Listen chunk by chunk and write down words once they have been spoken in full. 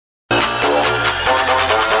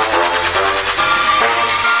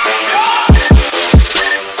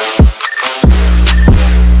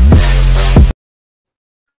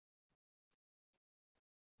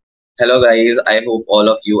Hello guys, I hope all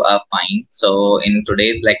of you are fine. So in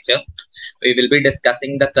today's lecture, we will be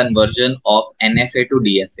discussing the conversion of NFA to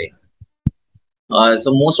DFA.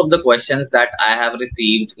 So most of the questions that I have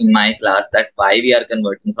received in my class that why we are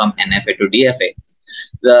converting from NFA to DFA.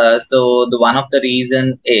 So the one of the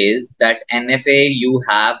reason is that NFA you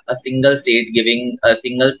have a single state given a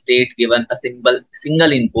single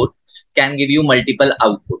input can give you multiple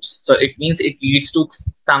outputs. So it means it leads to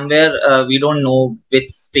somewhere we don't know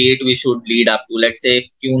which state we should lead up to. Let's say if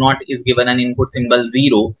Q0 is given an input symbol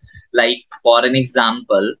 0, like for an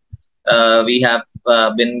example, we have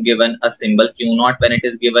been given a symbol Q0. When it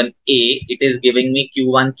is given A, it is giving me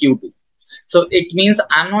Q1, Q2. So it means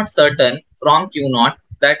I'm not certain from Q0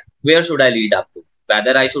 that where should I lead up to,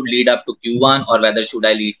 whether I should lead up to Q1 or whether should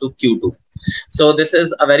I lead to Q2. So this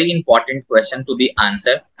is a very important question to be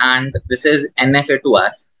answered, and this is NFA to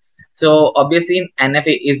us. So obviously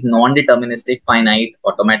NFA is non-deterministic finite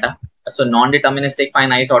automata. So non-deterministic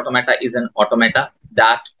finite automata is an automata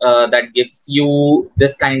that that gives you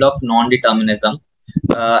this kind of non-determinism,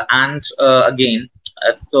 again,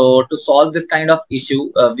 so to solve this kind of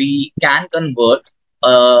issue, we can convert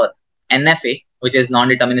NFA, which is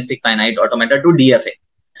non-deterministic finite automata, to DFA.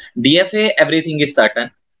 DFA, everything is certain.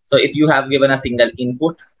 So if you have given a single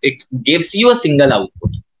input, it gives you a single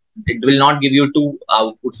output. It will not give you two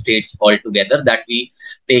output states altogether that we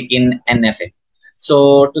take in NFA.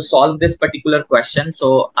 So to solve this particular question,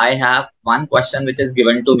 so I have one question which is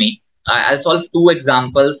given to me. I'll solve two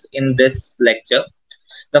examples in this lecture.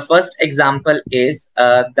 The first example is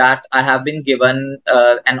that I have been given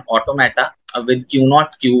an automata with Q0,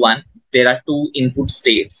 Q1. There are two input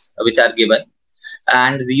states which are given,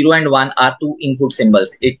 and 0 and 1 are two input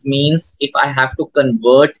symbols. It means if I have to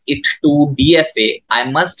convert it to DFA, I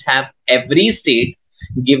must have every state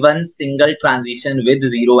given single transition with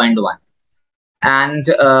 0 and 1. And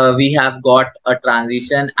we have got a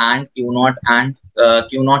transition and Q0, and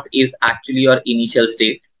Q0 is actually your initial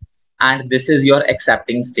state, and this is your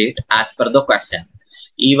accepting state as per the question.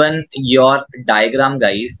 Even your diagram,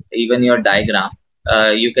 guys, even your diagram,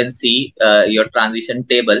 you can see your transition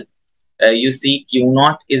table. You see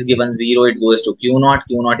Q0 is given 0, it goes to Q0.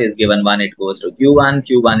 Q0 is given 1, it goes to Q1.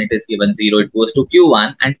 Q1 it is given 0, it goes to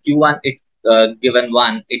Q1, and Q1 it given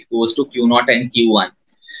 1, it goes to Q0 and Q1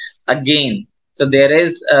 again. So there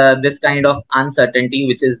is this kind of uncertainty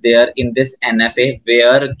which is there in this NFA,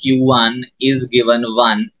 where Q1 is given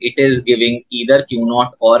 1, it is giving either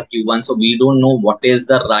Q0 or Q1. So we don't know what is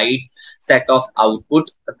the right set of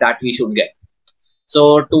output that we should get.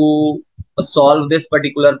 So to solve this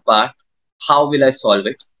particular part, how will I solve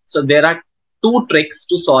it? So there are two tricks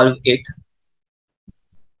to solve it.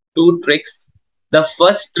 Two tricks. The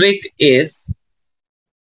first trick is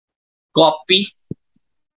copy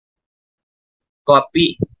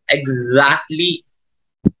exactly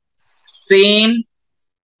same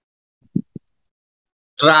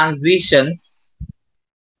transitions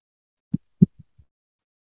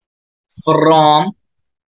from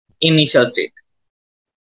initial state.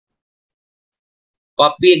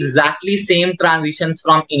 Copy exactly same transitions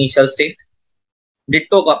from initial state.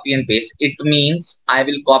 Ditto copy and paste. It means I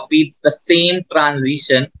will copy the same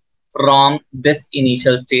transition from this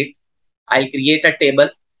initial state. I'll create a table.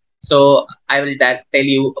 So I will tell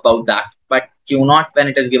you about that. But Q0, when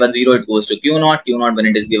it is given 0, it goes to Q0. Q0, when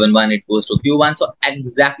it is given 1, it goes to Q1. So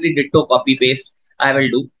exactly ditto copy paste I will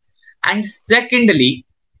do. And secondly,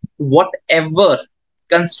 whatever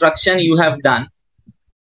construction you have done,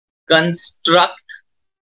 construct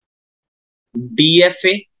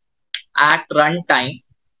DFA at runtime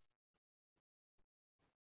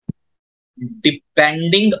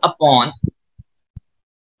depending upon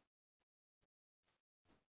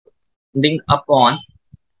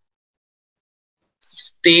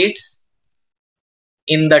states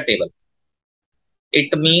in the table.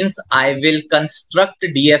 It means I will construct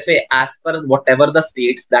DFA as per whatever the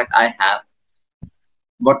states that I have,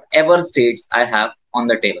 whatever states I have on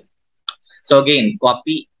the table. So again,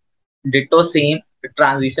 copy ditto same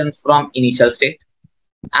transitions from initial state,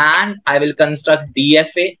 and I will construct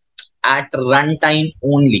DFA at runtime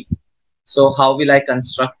only. So how will I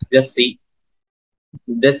construct? Just see.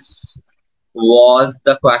 This was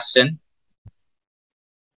the question.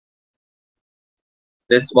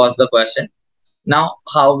 This was the question. Now,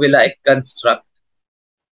 how will I construct?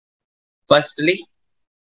 Firstly,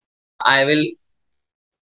 I will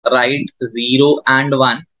write 0 and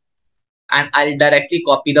 1, and I'll directly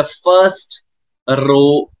copy the first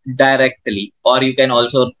row directly, or you can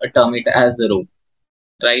also term it as a row,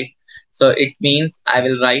 right? So it means I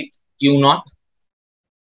will write Q0.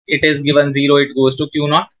 It is given 0, it goes to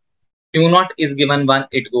Q0. Q0 is given 1,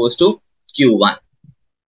 it goes to Q1.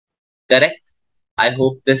 Correct? I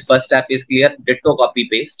hope this first step is clear. Ditto copy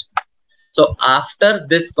paste. So after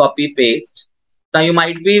this copy paste, now you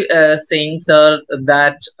might be saying, sir,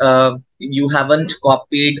 that you haven't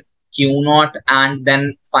copied Q0 and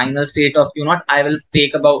then final state of Q0. I will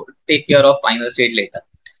take care of final state later.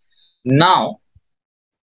 Now,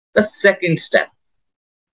 the second step,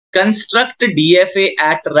 construct DFA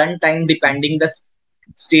at runtime depending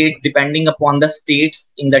upon the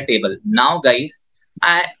states in the table. Now, guys,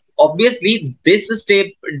 obviously this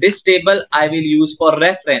table I will use for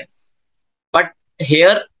reference, but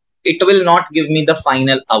here it will not give me the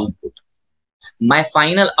final output. My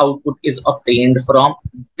final output is obtained from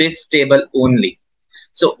this table only.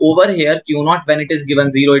 So over here, Q0, when it is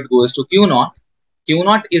given 0, it goes to Q0.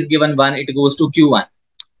 Q0 is given 1, it goes to Q1.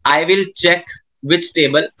 I will check which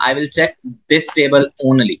table? I will check this table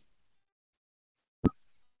only.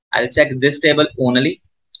 I'll check this table only.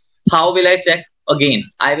 How will I check? Again,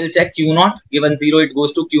 I will check Q0, given 0, it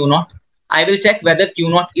goes to Q0. I will check whether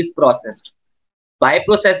Q0 is processed. By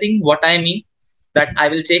processing, what I mean, that I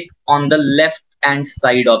will check on the left hand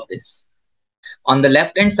side of this. On the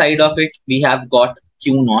left hand side of it, we have got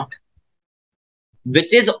Q0,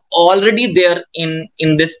 which is already there in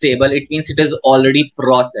this table. It means it is already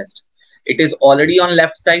processed. It is already on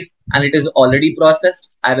left side and it is already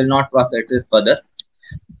processed. I will not process this further.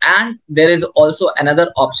 And there is also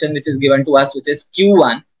another option which is given to us, which is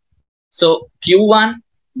Q1. So Q1,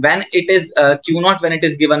 when it is Q0, when it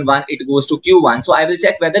is given 1, it goes to Q1. So I will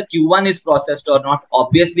check whether Q1 is processed or not.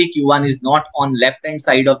 Obviously Q1 is not on left hand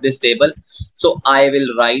side of this table, so I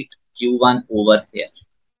will write Q1 over here.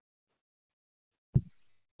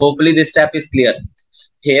 Hopefully this step is clear.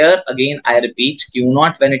 Here again I repeat,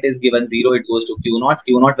 Q0 when it is given 0, it goes to Q0.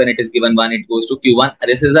 Q0 when it is given 1, it goes to Q1.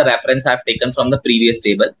 This is a reference I have taken from the previous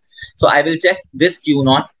table. So I will check this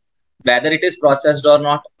Q0 whether it is processed or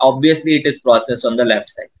not. Obviously it is processed on the left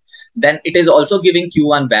side. Then it is also giving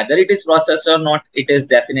Q1 whether it is processed or not. It is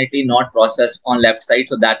definitely not processed on left side.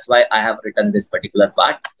 So that's why I have written this particular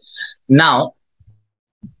part. Now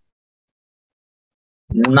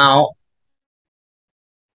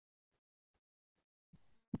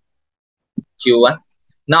Q1.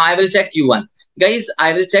 Now I will check Q1. Guys,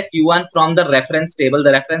 I will check Q1 from the reference table.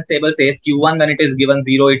 The reference table says Q1 when it is given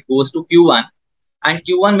 0, it goes to Q1. And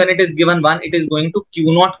Q1 when it is given 1, it is going to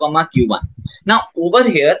Q0, Q1. Now over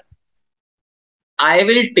here, I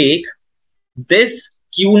will take this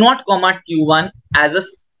Q0, Q1 as a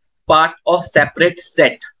part of separate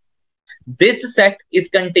set. This set is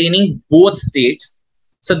containing both states.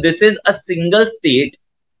 So this is a single state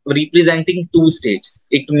representing two states.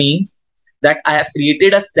 It means that I have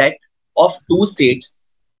created a set of two states.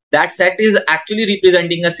 That set is actually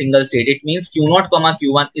representing a single state. It means Q0,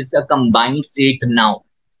 Q1 is a combined state now.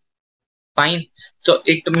 Fine. So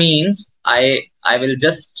it means I will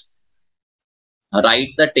just write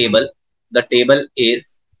the table. The table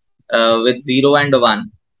is with 0 and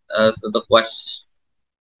 1. So the question,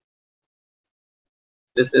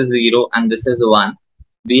 this is 0 and this is 1.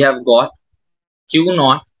 We have got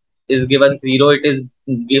Q0 is given 0. It is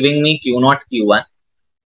giving me Q0, Q1.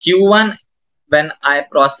 Q1, when I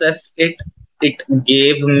processed it, it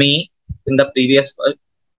gave me in the previous,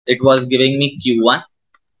 it was giving me Q1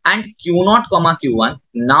 and Q0, Q1.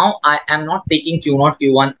 Now I am not taking Q0,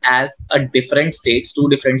 Q1 as a different states, two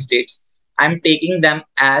different states. I'm taking them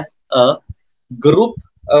as a group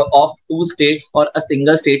of two states or a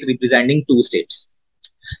single state representing two states.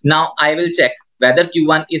 Now I will check whether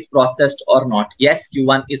Q1 is processed or not. Yes,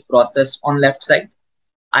 Q1 is processed on left side.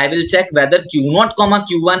 I will check whether Q0,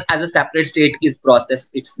 Q1 as a separate state is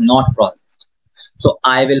processed. It's not processed. So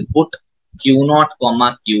I will put Q0,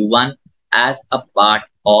 Q1 as a part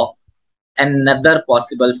of another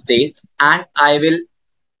possible state and I will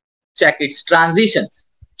check its transitions.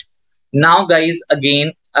 Now guys,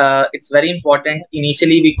 again, it's very important.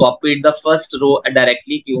 Initially we copied the first row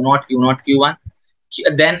directly, Q0, Q1.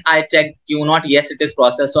 Then I checked Q0, yes, it is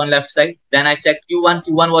processed on left side. Then I checked Q1,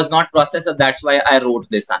 Q1 was not processed, so that's why I wrote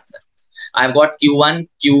this answer. I've got Q1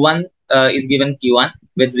 is given Q1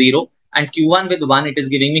 with 0 and Q1 with 1, it is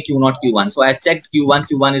giving me Q0, Q1. So I checked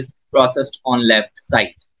Q1 is processed on left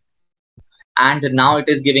side. And now it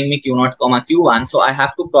is giving me Q0, Q1. So I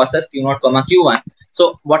have to process Q0, Q1.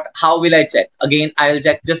 So how will I check? Again, I will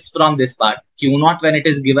check just from this part. Q0 when it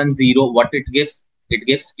is given 0, what it gives? It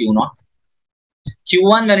gives Q0.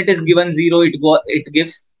 Q1 when it is given 0, it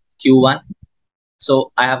gives Q1.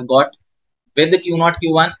 So I have got with the Q0,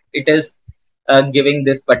 Q1, it is giving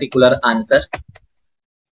this particular answer.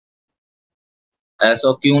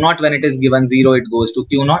 So Q0 when it is given 0, it goes to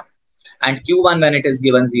Q0. and Q1 when it is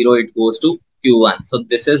given 0, it goes to Q1. So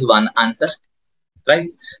this is one answer, right?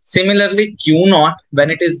 Similarly, Q0 when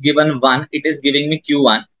it is given 1, it is giving me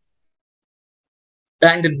Q1,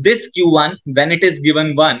 and this Q1 when it is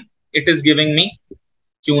given 1, it is giving me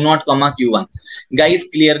Q0 comma Q1. Guys,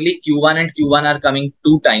 clearly Q1 and Q1 are coming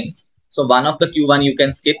 2 times. So one of the Q1 you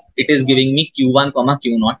can skip. It is giving me Q1 comma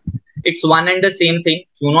Q0. It's one and the same thing.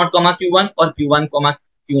 Q0 comma Q1 or Q1 comma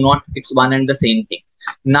Q0. It's one and the same thing.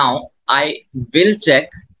 Now I will check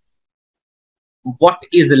what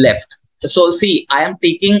is left. So see, I am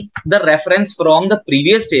taking the reference from the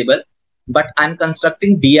previous table, but I'm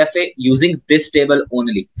constructing DFA using this table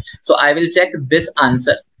only. So I will check this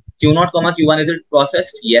answer. Q0 comma Q1, is it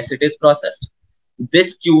processed? Yes, it is processed.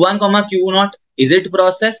 This Q1 comma Q0, is it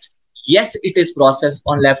processed? Yes, it is processed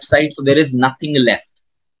on left side. So there is nothing left.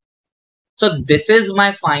 So this is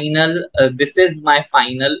my final.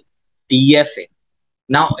 DFA.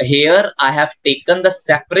 Now here I have taken the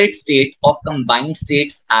separate state of combined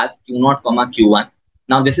states as Q0 comma Q1.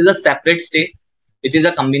 Now this is a separate state, which is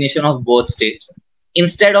a combination of both states,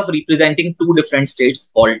 instead of representing 2 different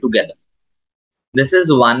states altogether. This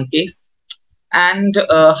is one case. And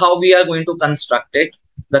how we are going to construct it?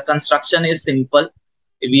 The construction is simple.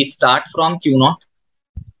 We start from Q0.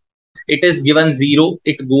 It is given 0,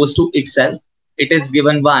 it goes to itself. It is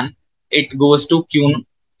given 1, it goes to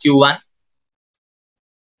Q1.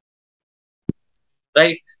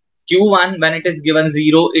 Right? Q1 when it is given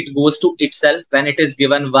 0, it goes to itself. When it is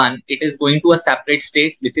given 1, it is going to a separate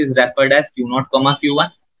state which is referred as Q0 comma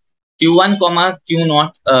Q1. Q1 comma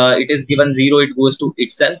Q0, it is given 0, it goes to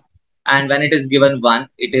itself, and when it is given 1,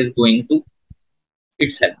 it is going to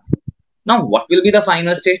itself. Now what will be the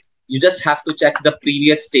final state? You just have to check the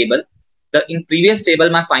previous table. In previous table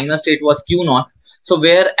my final state was Q0. So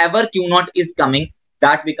wherever Q0 is coming,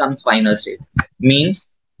 that becomes final state.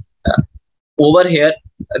 Means over here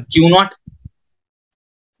Q0,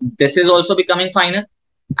 this is also becoming final,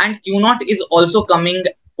 and Q0 is also coming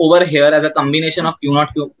over here as a combination of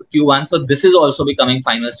Q0 Q1. So this is also becoming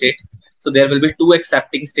final state. So there will be 2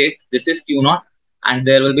 accepting states. This is Q0, and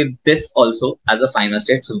there will be this also as a final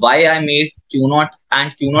state. So why I made Q0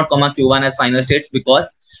 and Q0 comma Q1 as final states? Because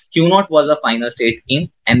Q0 was a final state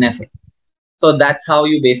in NFA. So that's how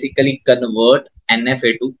you basically convert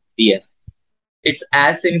NFA to DFA. It's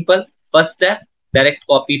as simple. First step, direct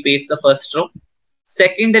copy paste the first row.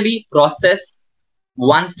 Secondly, process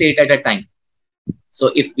one state at a time.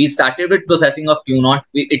 So if we started with processing of Q0,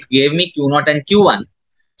 it gave me Q0 and Q1.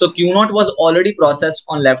 So Q0 was already processed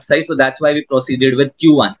on left side. So that's why we proceeded with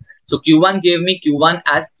Q1. So Q1 gave me Q1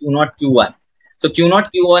 as Q0 Q1. So Q0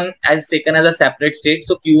 Q1 is taken as a separate state.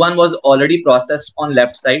 So Q1 was already processed on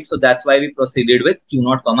left side. So that's why we proceeded with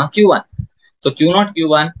Q0 comma Q1. So Q0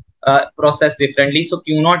 Q1 processed differently. So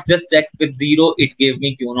Q0 just checked with 0, it gave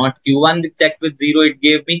me Q0. Q1 checked with 0, it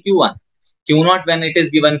gave me Q1. Q0 when it is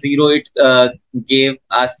given 0, it gave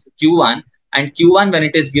us Q1, and Q1 when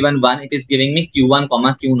it is given 1, it is giving me Q1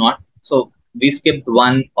 comma Q0. So we skipped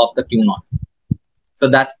one of the Q0. So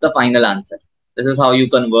that's the final answer. This is how you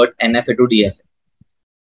convert NFA to DFA.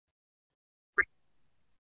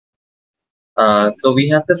 So we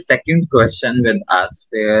have the second question with us,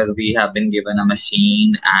 where we have been given a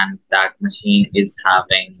machine, and that machine is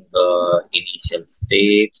having initial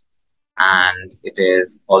state, and it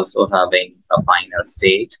is also having a final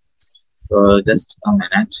state. So just a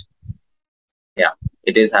minute. Yeah,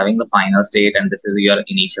 it is having the final state, and this is your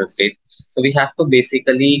initial state. So we have to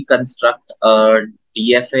basically construct a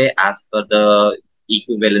DFA as per the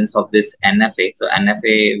equivalence of this NFA. So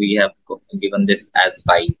NFA, we have given this as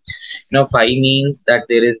phi. Phi means that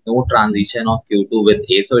there is no transition of Q2 with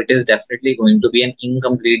A. So it is definitely going to be an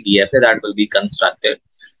incomplete DFA that will be constructed.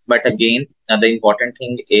 But again, the important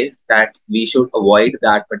thing is that we should avoid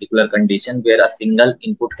that particular condition where a single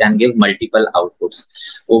input can give multiple outputs.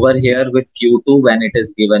 Over here with Q2, when it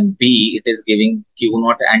is given B, it is giving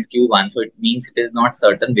Q0 and Q1. So it means it is not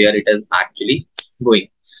certain where it is actually going.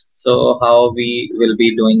 So how we will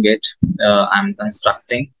be doing it? I'm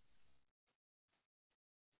constructing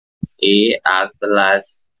A as well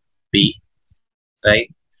as B,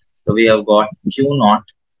 right? So we have got Q0.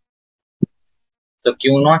 So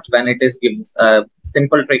Q0, when it is given,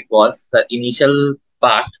 simple trick was the initial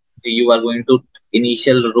part, you are going to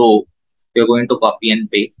initial row, you're going to copy and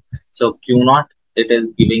paste. So Q0, it is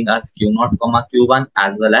giving us Q0 comma Q1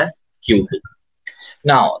 as well as Q2.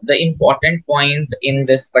 Now, the important point in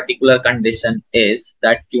this particular condition is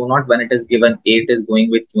that Q0, when it is given A, it is going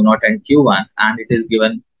with Q0 and Q1, and it is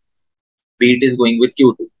given B, it is going with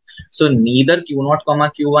Q2. So neither Q0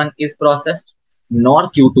 comma Q1 is processed,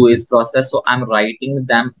 nor Q2 is processed. So I'm writing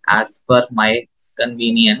them as per my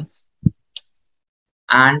convenience,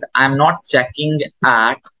 and I'm not checking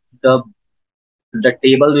at the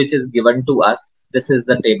table which is given to us. This is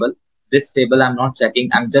the table. This table I'm not checking.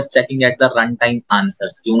 I'm just checking at the runtime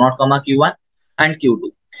answers Q0 comma Q1 and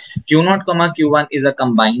Q2. Q0 comma Q1 is a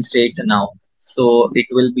combined state now, so it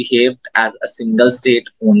will behave as a single state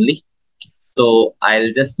only. So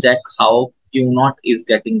I'll just check how Q0 is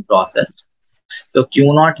getting processed. So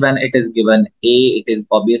Q0, when it is given A, it is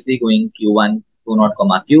obviously going Q1, Q0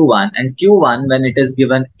 comma Q1, and Q1 when it is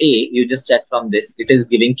given A, you just check from this, it is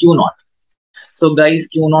giving Q0. So guys,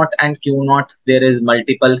 Q0 and Q0, there is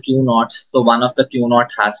multiple Q0s. So one of the Q0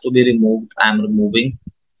 has to be removed. I am removing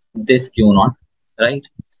this Q0, right?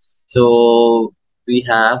 So we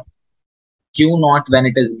have Q0 when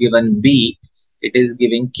it is given B, it is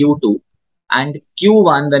giving Q2, and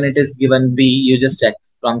Q1 when it is given B, you just check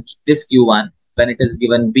from this Q1 when it is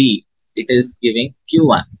given B, it is giving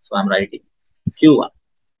Q1. So I'm writing Q1.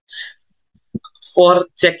 For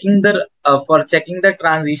checking the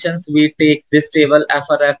transitions, we take this table as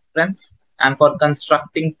a reference, and for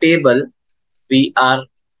constructing table, we are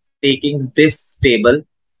taking this table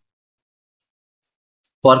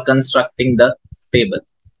for constructing the table,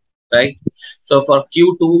 right? So for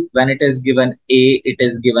Q2, when it is given A, it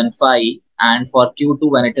is given 5, and for Q2,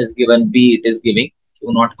 when it is given B, it is giving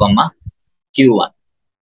Q0 comma Q1.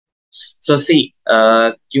 So see,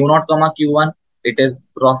 Q0 comma Q1, it is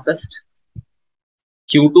processed.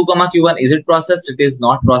 Q2 comma Q1, is it processed? It is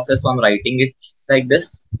not processed, so I'm writing it like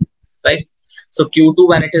this, right? So Q2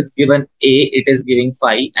 when it is given A, it is giving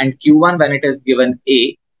 5, and Q1 when it is given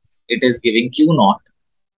A, it is giving Q0,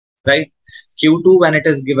 right? Q2 when it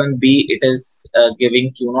is given B, it is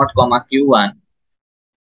giving Q0 comma Q1,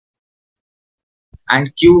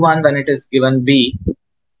 and Q1 when it is given B,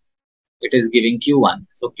 it is giving Q1.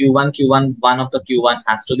 So Q1, one of the Q1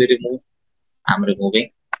 has to be removed. I'm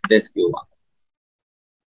removing this Q1.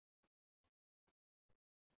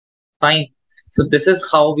 Fine. So this is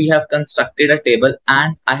how we have constructed a table,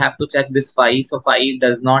 and I have to check this 5. So 5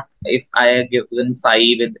 does not, if I have given 5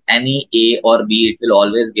 with any A or B, it will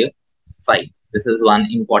always give 5. This is one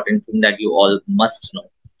important thing that you all must know.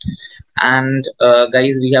 And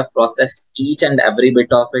guys, we have processed each and every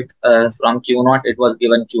bit of it. From Q0, it was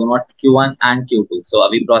given Q0, Q1 and Q2. So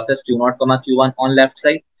we processed Q0 comma Q1 on left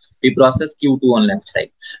side, we processed Q2 on left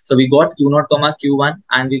side. So we got Q0 comma Q1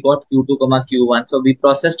 and we got Q2 comma Q1. So we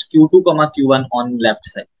processed Q2 comma Q1 on left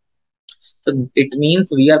side. So it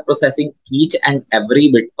means we are processing each and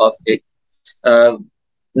every bit of it.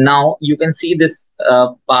 Now you can see this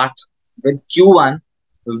part with Q1,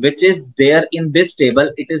 which is there in this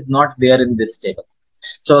table, it is not there in this table.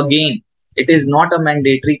 So again, it is not a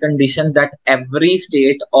mandatory condition that every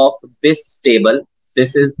state of this table,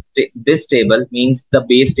 this table means the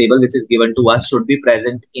base table which is given to us, should be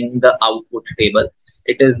present in the output table.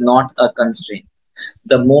 It is not a constraint.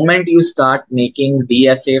 The moment you start making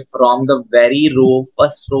DFA from the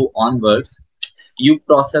first row onwards, you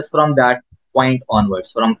process from that point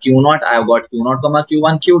onwards. From Q0, I have got Q0 comma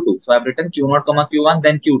Q1, Q2. So I have written Q0 comma Q1,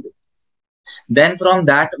 then Q2. Then from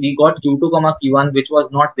that we got Q2 comma Q1, which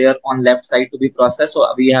was not there on left side to be processed.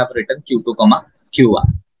 So we have written Q2 comma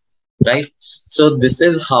Q1, right? So this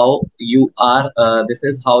is how you are. This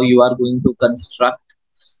is how you are going to construct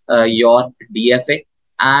your DFA.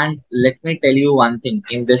 And let me tell you one thing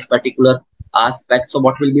in this particular aspect. So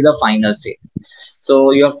what will be the final state?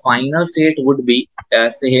 So your final state would be,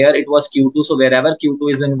 say here it was Q2. So wherever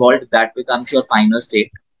Q2 is involved, that becomes your final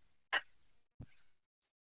state.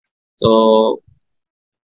 So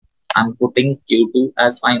I'm putting Q2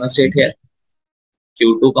 as final state here.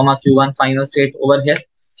 Q2 comma Q1 final state over here.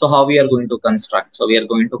 So how we are going to construct? So we are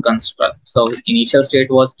going to construct. So initial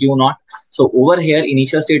state was Q0. So over here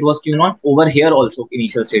initial state was Q0. Over here also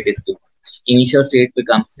initial state is Q0. Initial state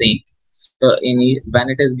becomes same. So when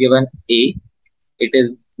it is given A, it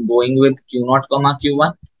is going with Q0 comma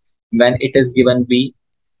Q1. When it is given B,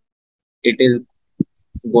 it is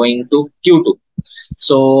going to Q2.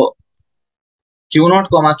 So Q0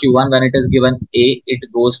 comma Q1, when it is given A, it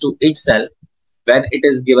goes to itself. When it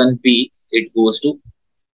is given B, it goes to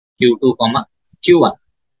Q2 comma Q1.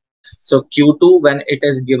 So Q2, when it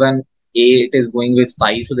is given A, it is going with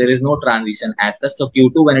 5. So there is no transition as such. So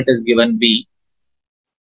Q2, when it is given B,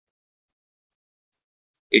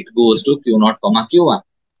 it goes to Q0 comma Q1.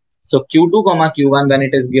 So Q2 comma Q1, when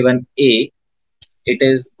it is given A, it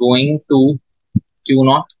is going to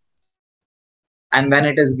Q0. And when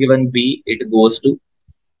it is given B, it goes to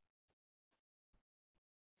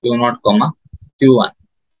Q0 comma Q1.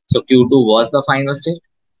 So Q2 was the final state.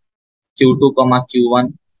 Q2 comma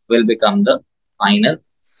Q1 will become the final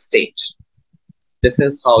state. This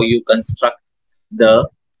is how you construct the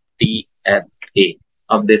DFA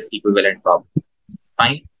of this equivalent problem.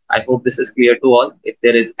 Fine. I hope this is clear to all. If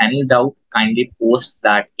there is any doubt, kindly post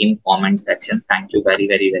that in comment section. Thank you very,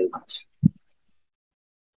 very, very much.